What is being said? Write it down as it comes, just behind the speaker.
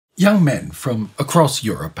Young men from across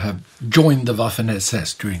Europe have joined the Waffen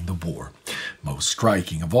SS during the war. Most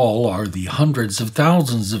striking of all are the hundreds of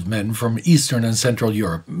thousands of men from Eastern and Central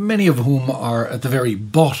Europe, many of whom are at the very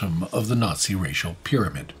bottom of the Nazi racial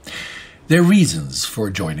pyramid. Their reasons for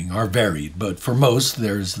joining are varied, but for most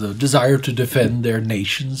there's the desire to defend their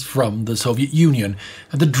nations from the Soviet Union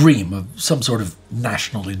and the dream of some sort of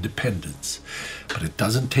national independence. But it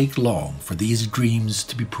doesn't take long for these dreams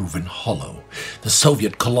to be proven hollow. The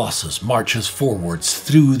Soviet colossus marches forwards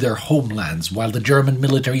through their homelands while the German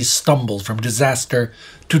military stumbles from disaster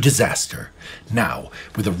to disaster. Now,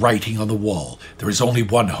 with the writing on the wall, there is only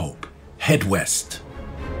one hope: head west.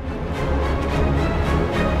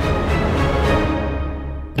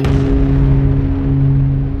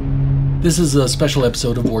 This is a special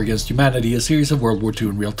episode of War Against Humanity, a series of World War II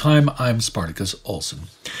in real time. I'm Spartacus Olsson.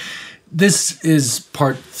 This is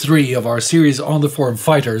part 3 of our series on the foreign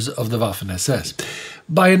fighters of the Waffen SS.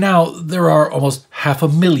 By now, there are almost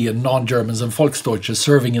 500,000 non-Germans and Volksdeutsche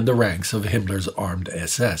serving in the ranks of Himmler's armed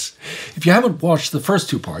SS. If you haven't watched the first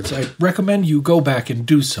 2 parts, I recommend you go back and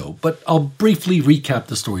do so, but I'll briefly recap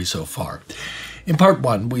the story so far. In part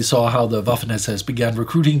 1, we saw how the Waffen-SS began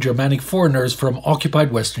recruiting Germanic foreigners from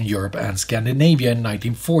occupied Western Europe and Scandinavia in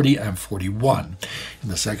 1940 and 41. In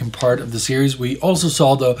the second part of the series, we also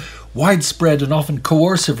saw the widespread and often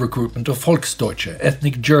coercive recruitment of Volksdeutsche,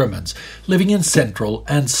 ethnic Germans, living in Central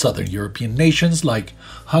and Southern European nations like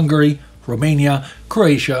Hungary, Romania,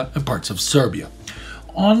 Croatia, and parts of Serbia.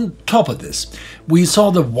 On top of this, we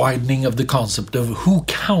saw the widening of the concept of who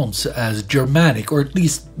counts as Germanic, or at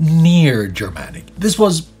least near Germanic. This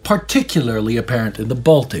was particularly apparent in the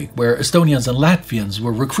Baltic, where Estonians and Latvians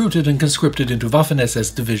were recruited and conscripted into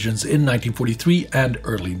Waffen-SS divisions in 1943 and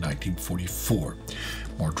early 1944.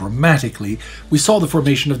 More dramatically, we saw the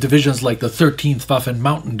formation of divisions like the 13th Waffen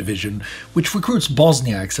Mountain Division, which recruits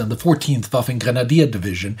Bosniaks, and the 14th Waffen Grenadier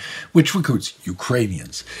Division, which recruits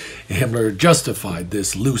Ukrainians. Himmler justified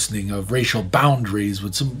this loosening of racial boundaries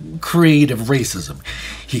with some creative racism.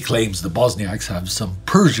 He claims the Bosniaks have some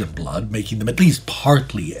Persian blood, making them at least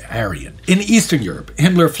partly Aryan. In Eastern Europe,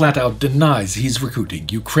 Himmler flat out denies he's recruiting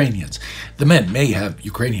Ukrainians. The men may have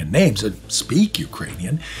Ukrainian names and speak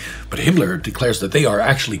Ukrainian, but Himmler declares that they are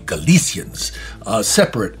actually Galicians, a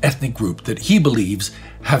separate ethnic group that he believes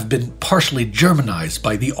have been partially Germanized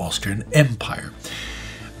by the Austrian Empire.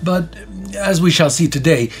 But as we shall see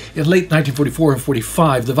today, in late 1944 and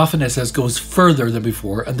 45, the Waffen-SS goes further than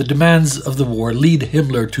before, and the demands of the war lead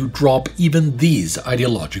Himmler to drop even these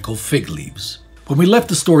ideological fig leaves. When we left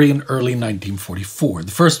the story in early 1944,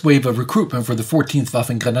 the first wave of recruitment for the 14th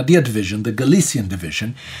Waffen Grenadier Division, the Galician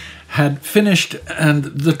Division, had finished, and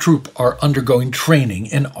the troop are undergoing training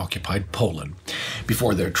in occupied Poland.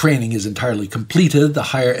 Before their training is entirely completed, the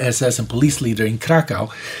higher SS and police leader in Krakow,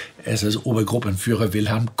 SS Obergruppenführer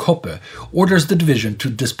Wilhelm Koppe, orders the division to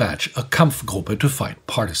dispatch a Kampfgruppe to fight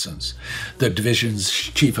partisans. The division's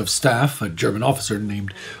chief of staff, a German officer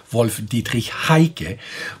named Wolf Dietrich Heike,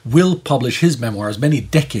 will publish his memoirs many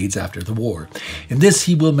decades after the war. In this,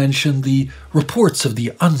 he will mention the reports of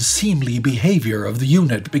the unseemly behavior of the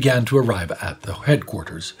unit began to arrive at the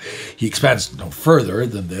headquarters. He expands no further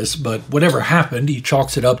than this, but whatever happened, he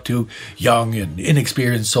chalks it up to young and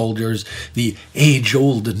inexperienced soldiers, the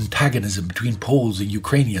age-old antagonism between Poles and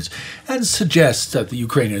Ukrainians, and suggests that the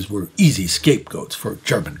Ukrainians were easy scapegoats for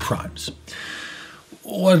German crimes.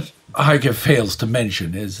 What Heike fails to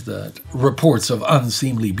mention is that reports of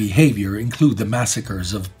unseemly behavior include the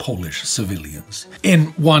massacres of Polish civilians. In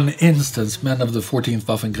one instance, men of the 14th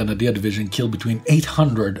Waffen Grenadier Division killed between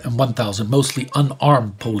 800 and 1,000 mostly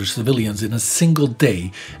unarmed Polish civilians in a single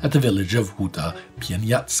day at the village of Huta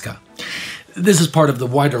Pieniacka. This is part of the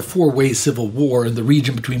wider 4-way civil war in the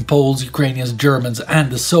region between Poles, Ukrainians, Germans, and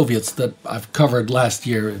the Soviets that I've covered last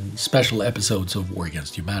year in special episodes of War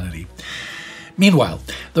Against Humanity. Meanwhile,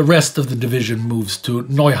 the rest of the division moves to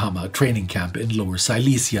Neuhammer training camp in Lower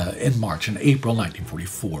Silesia in March and April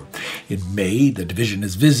 1944. In May, the division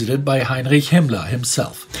is visited by Heinrich Himmler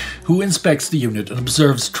himself, who inspects the unit and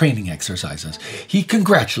observes training exercises. He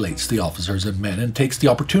congratulates the officers and men and takes the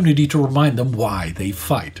opportunity to remind them why they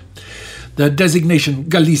fight. The designation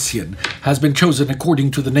Galician has been chosen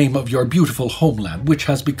according to the name of your beautiful homeland, which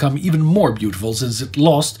has become even more beautiful since it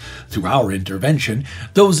lost, through our intervention,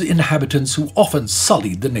 those inhabitants who often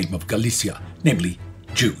sullied the name of Galicia, namely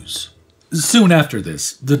Jews. Soon after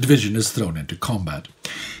this, the division is thrown into combat.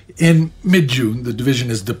 In mid-June, the division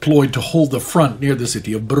is deployed to hold the front near the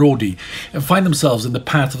city of Brody and find themselves in the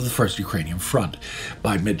path of the First Ukrainian Front.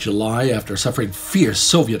 By mid-July, after suffering fierce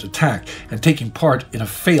Soviet attack and taking part in a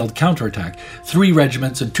failed counterattack, 3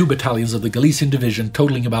 regiments and 2 battalions of the Galician Division,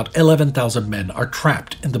 totaling about 11,000 men, are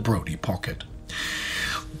trapped in the Brody pocket.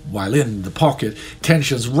 While in the pocket,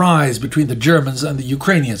 tensions rise between the Germans and the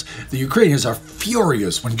Ukrainians. The Ukrainians are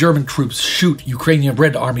furious when German troops shoot Ukrainian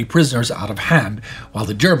Red Army prisoners out of hand, while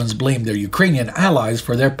the Germans blame their Ukrainian allies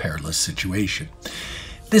for their perilous situation.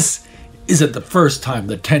 This isn't the first time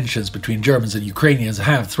that tensions between Germans and Ukrainians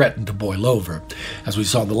have threatened to boil over. As we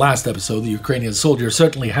saw in the last episode, the Ukrainian soldiers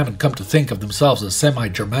certainly haven't come to think of themselves as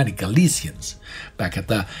semi-Germanic Galicians. Back at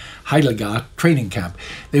the Heilige training camp,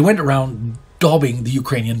 they went around daubing the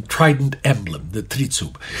Ukrainian trident emblem, the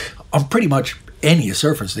Tritsub, on pretty much any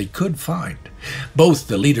surface they could find. Both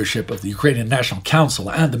the leadership of the Ukrainian National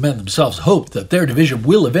Council and the men themselves hope that their division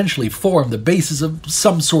will eventually form the basis of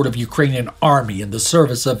some sort of Ukrainian army in the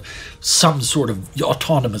service of some sort of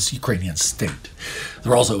autonomous Ukrainian state.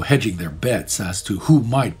 They're also hedging their bets as to who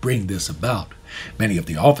might bring this about. Many of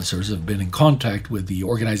the officers have been in contact with the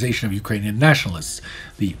Organization of Ukrainian Nationalists,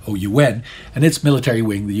 the OUN, and its military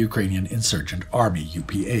wing, the Ukrainian Insurgent Army,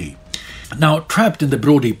 UPA. Now, trapped in the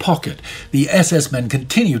Brody pocket, the SS men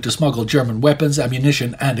continue to smuggle German weapons,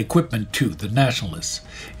 ammunition, and equipment to the nationalists.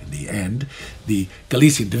 In the end, the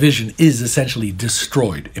Galician division is essentially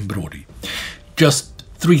destroyed in Brody. Just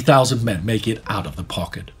 3,000 men make it out of the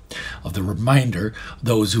pocket. Of the remainder,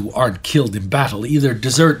 those who aren't killed in battle either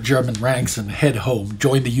desert German ranks and head home,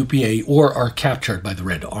 join the UPA, or are captured by the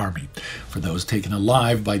Red Army. For those taken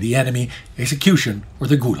alive by the enemy, execution or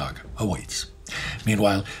the Gulag awaits.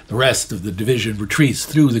 Meanwhile, the rest of the division retreats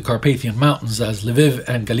through the Carpathian Mountains as Lviv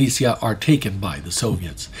and Galicia are taken by the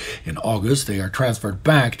Soviets. In August, they are transferred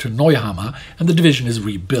back to Neuhammer, and the division is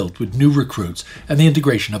rebuilt with new recruits and the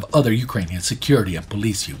integration of other Ukrainian security and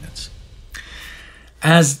police units.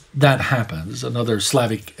 As that happens, another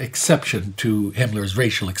Slavic exception to Himmler's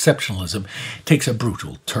racial exceptionalism takes a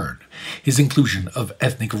brutal turn: his inclusion of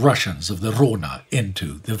ethnic Russians of the Rona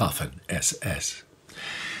into the Waffen SS.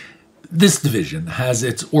 This division has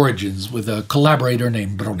its origins with a collaborator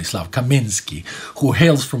named Bronislaw Kamiński, who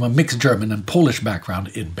hails from a mixed German and Polish background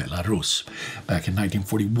in Belarus. Back in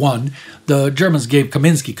 1941, the Germans gave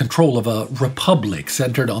Kamiński control of a republic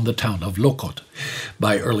centered on the town of Lokot.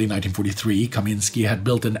 By early 1943, Kamiński had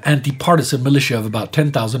built an anti-partisan militia of about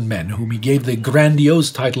 10,000 men, whom he gave the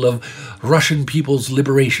grandiose title of Russian People's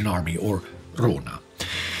Liberation Army, or Rona.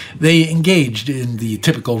 They engaged in the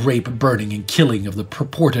typical rape, burning, and killing of the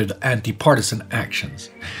purported anti-partisan actions.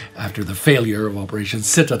 After the failure of Operation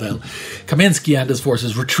Citadel, Kamiński and his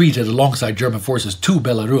forces retreated alongside German forces to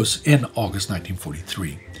Belarus in August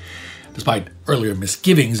 1943. Despite earlier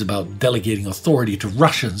misgivings about delegating authority to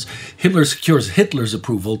Russians, Himmler secures Hitler's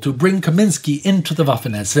approval to bring Kamiński into the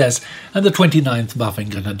Waffen SS, and the 29th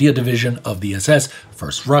Waffen Grenadier Division of the SS,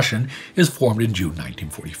 first Russian, is formed in June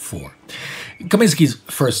 1944. Kamiński's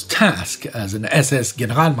first task as an SS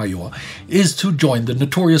Generalmajor is to join the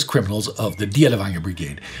notorious criminals of the Die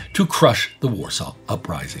Brigade to crush the Warsaw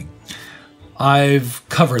Uprising. I've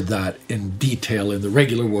covered that in detail in the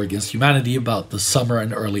regular War Against Humanity about the summer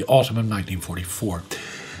and early autumn of 1944.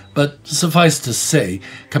 But suffice to say,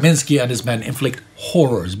 Kamiński and his men inflict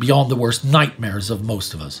horrors beyond the worst nightmares of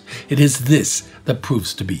most of us. It is this that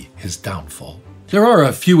proves to be his downfall. There are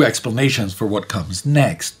a few explanations for what comes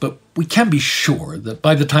next, but we can be sure that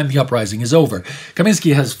by the time the uprising is over,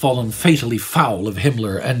 Kamiński has fallen fatally foul of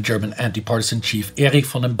Himmler and German anti-partisan chief Erich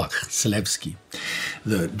von den Bach-Zelewski.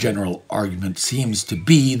 The general argument seems to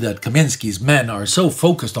be that Kamiński's men are so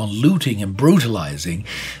focused on looting and brutalizing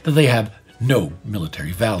that they have no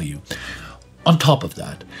military value. On top of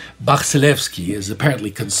that, Bach-Zelewski is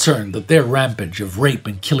apparently concerned that their rampage of rape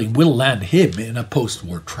and killing will land him in a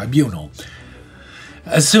post-war tribunal.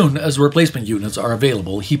 As soon as replacement units are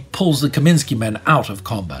available, he pulls the Kamiński men out of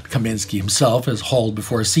combat. Kamiński himself is hauled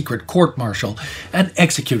before a secret court-martial and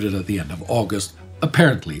executed at the end of August,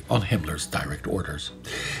 apparently on Himmler's direct orders.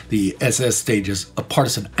 The SS stages a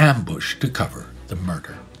partisan ambush to cover the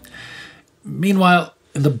murder. Meanwhile,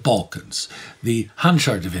 in the Balkans, the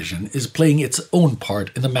Handschar Division is playing its own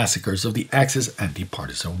part in the massacres of the Axis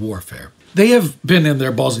anti-partisan warfare. They have been in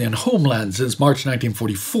their Bosnian homeland since March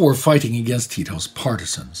 1944, fighting against Tito's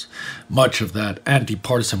partisans. Much of that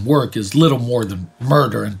anti-partisan work is little more than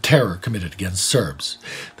murder and terror committed against Serbs.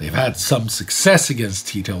 They've had some success against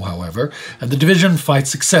Tito, however, and the division fights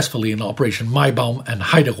successfully in Operation Maibaum and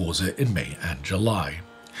Heiderose in May and July.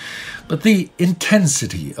 But the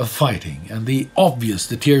intensity of fighting and the obvious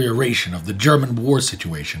deterioration of the German war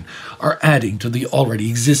situation are adding to the already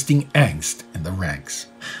existing angst in the ranks.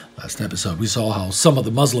 Last episode we saw how some of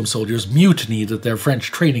the Muslim soldiers mutinied at their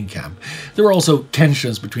French training camp. There were also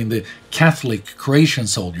tensions between the Catholic Croatian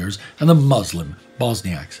soldiers and the Muslim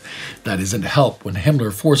Bosniaks. That isn't help when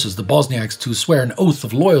Himmler forces the Bosniaks to swear an oath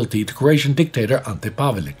of loyalty to Croatian dictator Ante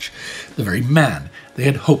Pavelić, the very man they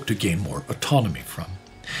had hoped to gain more autonomy from.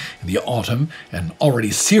 In the autumn, an already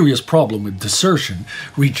serious problem with desertion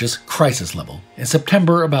reaches crisis level. In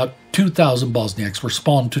September, about 2,000 Bosniaks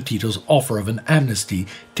respond to Tito's offer of an amnesty,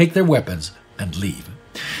 take their weapons, and leave.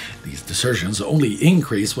 These desertions only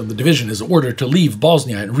increase when the division is ordered to leave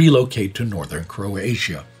Bosnia and relocate to northern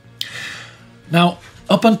Croatia. Now,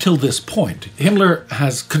 up until this point, Himmler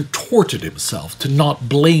has contorted himself to not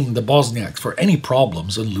blame the Bosniaks for any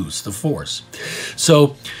problems and lose the force.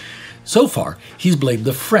 So far, he's blamed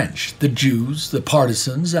the French, the Jews, the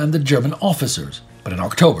partisans, and the German officers. But in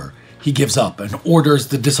October, he gives up and orders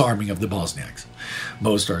the disarming of the Bosniaks.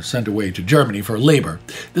 Most are sent away to Germany for labor.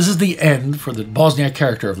 This is the end for the Bosniak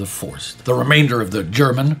character of the force. The remainder of the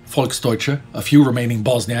German, Volksdeutsche, a few remaining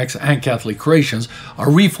Bosniaks, and Catholic Croatians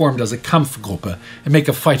are reformed as a Kampfgruppe and make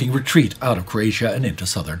a fighting retreat out of Croatia and into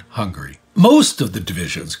southern Hungary. Most of the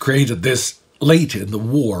divisions created this late in the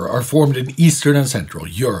war are formed in Eastern and Central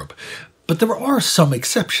Europe. But there are some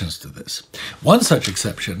exceptions to this. One such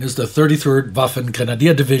exception is the 33rd Waffen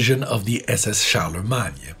Grenadier Division of the SS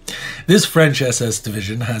Charlemagne. This French SS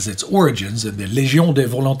division has its origins in the Légion des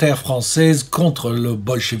Volontaires Françaises contre le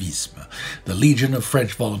Bolchevisme, the Legion of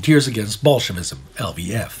French Volunteers Against Bolshevism,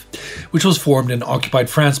 LVF, which was formed in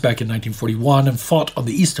occupied France back in 1941 and fought on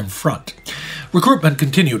the Eastern Front. Recruitment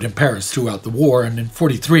continued in Paris throughout the war, and in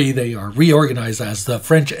 1943 they are reorganized as the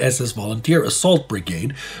French SS Volunteer Assault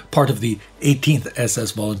Brigade, part of the 18th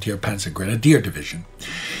SS Volunteer Panzer Grenadier Division.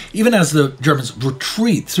 Even as the Germans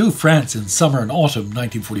retreat through France in summer and autumn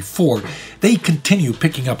 1944, they continue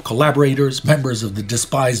picking up collaborators, members of the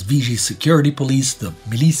despised Vichy security police, the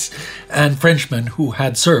Milice, and Frenchmen who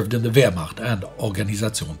had served in the Wehrmacht and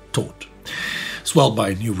Organisation Todt. Swelled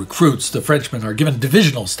by new recruits, the Frenchmen are given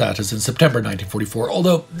divisional status in September 1944,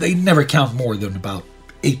 although they never count more than about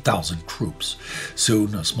 8,000 troops.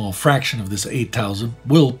 Soon, a small fraction of this 8,000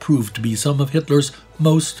 will prove to be some of Hitler's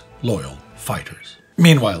most loyal fighters.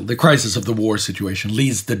 Meanwhile, the crisis of the war situation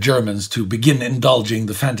leads the Germans to begin indulging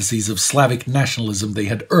the fantasies of Slavic nationalism they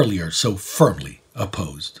had earlier so firmly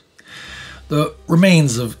opposed. The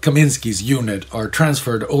remains of Kamiński's unit are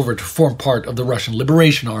transferred over to form part of the Russian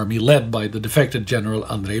Liberation Army led by the defected General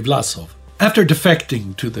Andrei Vlasov. After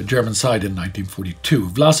defecting to the German side in 1942,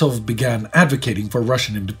 Vlasov began advocating for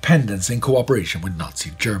Russian independence in cooperation with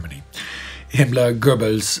Nazi Germany. Himmler,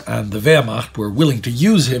 Goebbels, and the Wehrmacht were willing to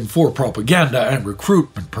use him for propaganda and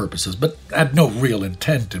recruitment purposes, but had no real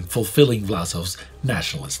intent in fulfilling Vlasov's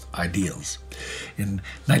nationalist ideals. In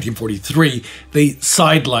 1943, they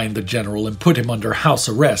sidelined the general and put him under house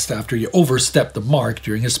arrest after he overstepped the mark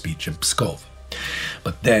during a speech in Pskov.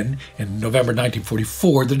 But then, in November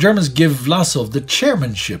 1944, the Germans give Vlasov the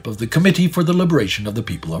chairmanship of the Committee for the Liberation of the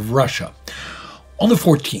People of Russia. On the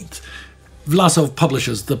 14th, Vlasov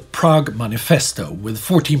publishes the Prague Manifesto with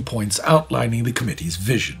 14 points outlining the committee's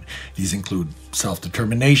vision. These include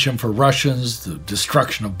self-determination for Russians, the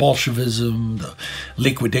destruction of Bolshevism, the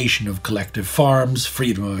liquidation of collective farms,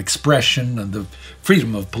 freedom of expression, and the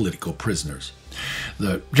freedom of political prisoners.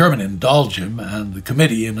 The Germans indulge him and the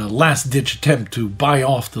committee in a last-ditch attempt to buy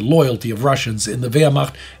off the loyalty of Russians in the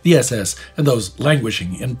Wehrmacht, the SS, and those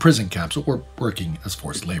languishing in prison camps or working as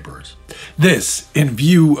forced laborers. This, in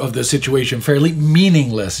view of the situation, fairly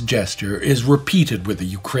meaningless gesture is repeated with the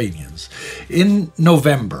Ukrainians. In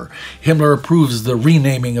November, Himmler approves the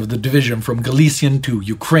renaming of the division from Galician to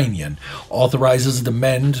Ukrainian, authorizes the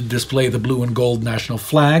men to display the blue and gold national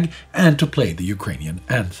flag, and to play the Ukrainian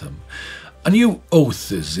anthem. A new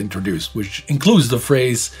oath is introduced, which includes the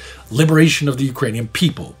phrase, liberation of the Ukrainian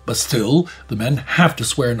people, but still, the men have to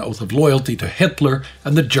swear an oath of loyalty to Hitler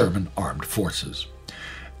and the German armed forces.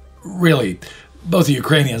 Really, both the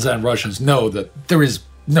Ukrainians and Russians know that there is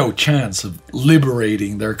no chance of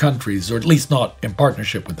liberating their countries, or at least not in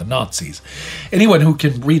partnership with the Nazis. Anyone who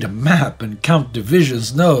can read a map and count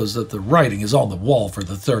divisions knows that the writing is on the wall for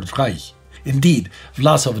the Third Reich. Indeed,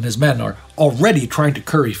 Vlasov and his men are already trying to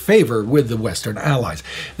curry favor with the Western Allies.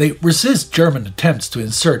 They resist German attempts to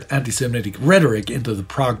insert anti-Semitic rhetoric into the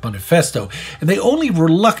Prague Manifesto, and they only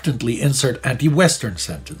reluctantly insert anti-Western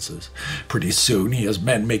sentences. Pretty soon, he has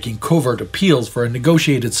men making covert appeals for a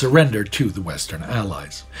negotiated surrender to the Western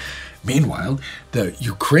Allies. Meanwhile, the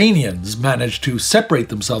Ukrainians managed to separate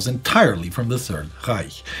themselves entirely from the Third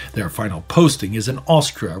Reich. Their final posting is in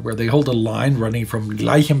Austria, where they hold a line running from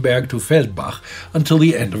Gleichenberg to Feldbach until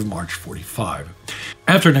the end of March 45.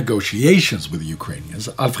 After negotiations with the Ukrainians,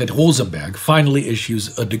 Alfred Rosenberg finally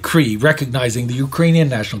issues a decree recognizing the Ukrainian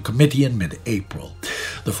National Committee in mid-April.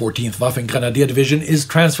 The 14th Waffen-Grenadier Division is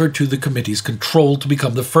transferred to the committee's control to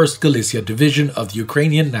become the 1st Galicia Division of the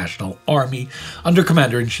Ukrainian National Army under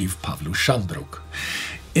Commander-in-Chief Pavlu Shandruk.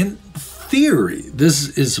 In theory,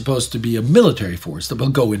 this is supposed to be a military force that will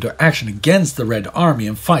go into action against the Red Army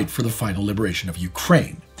and fight for the final liberation of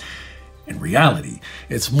Ukraine. In reality,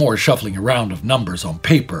 it's more shuffling around of numbers on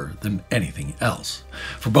paper than anything else.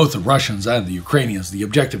 For both the Russians and the Ukrainians, the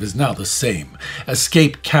objective is now the same: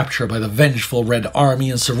 escape capture by the vengeful Red Army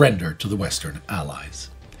and surrender to the Western Allies.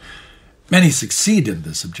 Many succeed in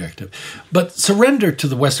this objective, but surrender to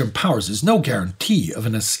the Western powers is no guarantee of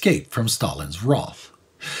an escape from Stalin's wrath.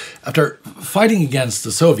 After fighting against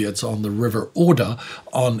the Soviets on the river Oder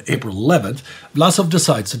on April 11th, Vlasov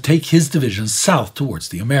decides to take his division south towards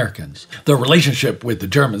the Americans. The relationship with the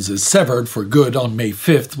Germans is severed for good on May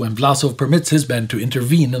 5th when Vlasov permits his men to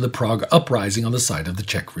intervene in the Prague uprising on the side of the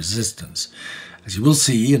Czech resistance. As you will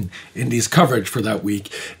see in Indy's coverage for that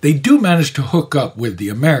week, they do manage to hook up with the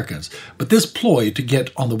Americans, but this ploy to get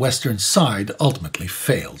on the western side ultimately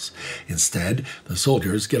fails. Instead, the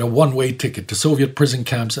soldiers get a one-way ticket to Soviet prison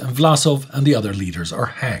camps, and Vlasov and the other leaders are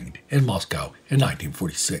hanged in Moscow in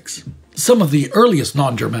 1946. Some of the earliest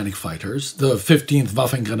non-Germanic fighters, the 15th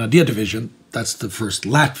Waffen-Grenadier Division, that's the 1st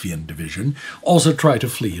Latvian Division, also try to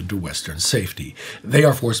flee into western safety. They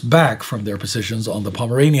are forced back from their positions on the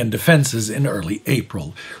Pomeranian defenses in early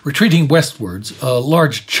April. Retreating westwards, a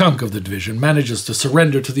large chunk of the division manages to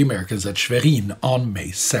surrender to the Americans at Schwerin on May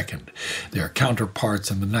 2nd. Their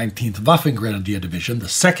counterparts in the 19th Waffen-Grenadier Division, the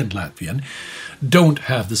 2nd Latvian, don't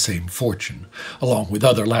have the same fortune. Along with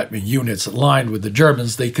other Latvian units aligned with the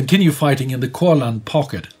Germans, they continue fighting in the Courland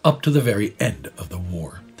pocket up to the very end of the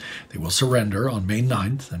war. They will surrender on May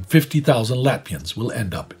 9th, and 50,000 Latvians will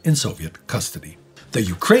end up in Soviet custody. The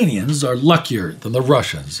Ukrainians are luckier than the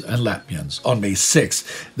Russians and Latvians. On May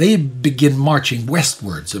 6th, they begin marching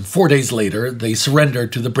westwards, and 4 days later they surrender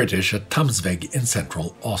to the British at Tamsveg in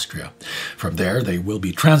central Austria. From there, they will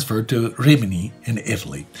be transferred to Rimini in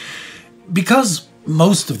Italy. Because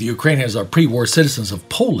most of the Ukrainians are pre-war citizens of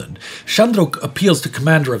Poland, Shandruk appeals to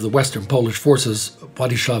commander of the Western Polish forces,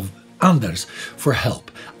 Władysław Anders, for help.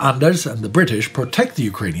 Anders and the British protect the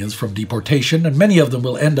Ukrainians from deportation, and many of them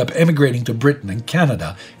will end up emigrating to Britain and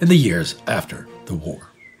Canada in the years after the war.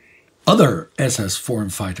 Other SS foreign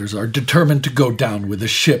fighters are determined to go down with the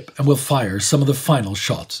ship and will fire some of the final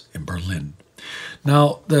shots in Berlin.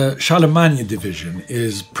 Now, the Charlemagne division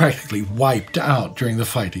is practically wiped out during the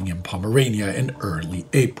fighting in Pomerania in early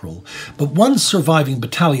April, but one surviving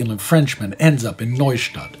battalion of Frenchmen ends up in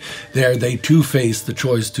Neustadt. There they too face the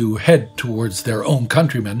choice to head towards their own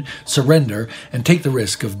countrymen, surrender, and take the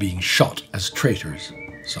risk of being shot as traitors.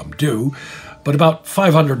 Some do, but about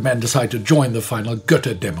 500 men decide to join the final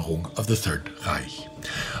Götterdämmerung of the Third Reich.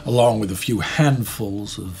 Along with a few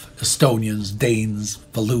handfuls of Estonians, Danes,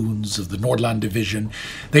 Walloons of the Nordland Division,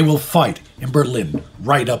 they will fight in Berlin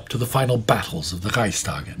right up to the final battles of the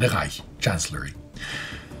Reichstag and the Reich Chancellery.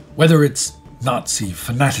 Whether it's Nazi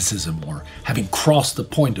fanaticism or having crossed the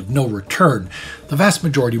point of no return, the vast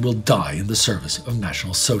majority will die in the service of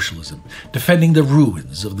National Socialism, defending the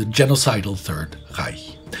ruins of the genocidal Third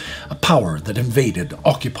Reich. A power that invaded,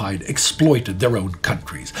 occupied, exploited their own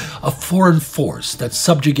countries. A foreign force that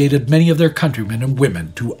subjugated many of their countrymen and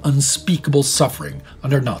women to unspeakable suffering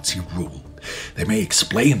under Nazi rule. They may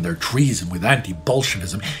explain their treason with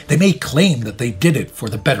anti-Bolshevism. They may claim that they did it for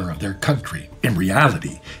the better of their country. In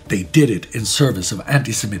reality, they did it in service of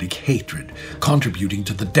anti-Semitic hatred, contributing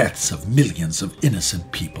to the deaths of millions of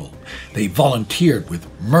innocent people. They volunteered with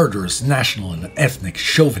murderous national and ethnic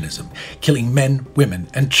chauvinism, killing men, women,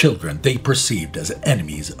 and children they perceived as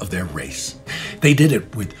enemies of their race. They did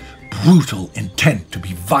it with brutal intent to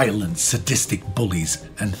be violent, sadistic bullies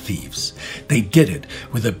and thieves. They did it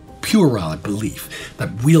with a puerile belief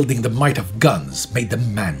that wielding the might of guns made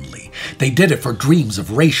them manly. They did it for dreams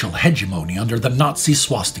of racial hegemony under the Nazi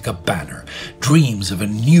swastika banner, dreams of a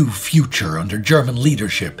new future under German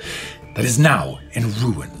leadership that is now in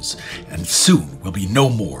ruins and soon will be no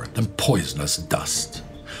more than poisonous dust.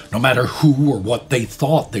 No matter who or what they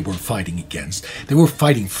thought they were fighting against, they were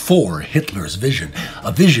fighting for Hitler's vision,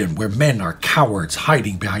 a vision where men are cowards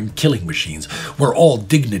hiding behind killing machines, where all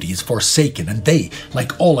dignity is forsaken, and they,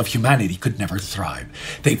 like all of humanity, could never thrive.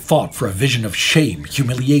 They fought for a vision of shame,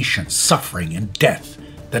 humiliation, suffering, and death,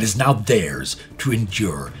 that is now theirs to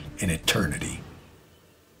endure in eternity.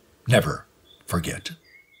 Never forget.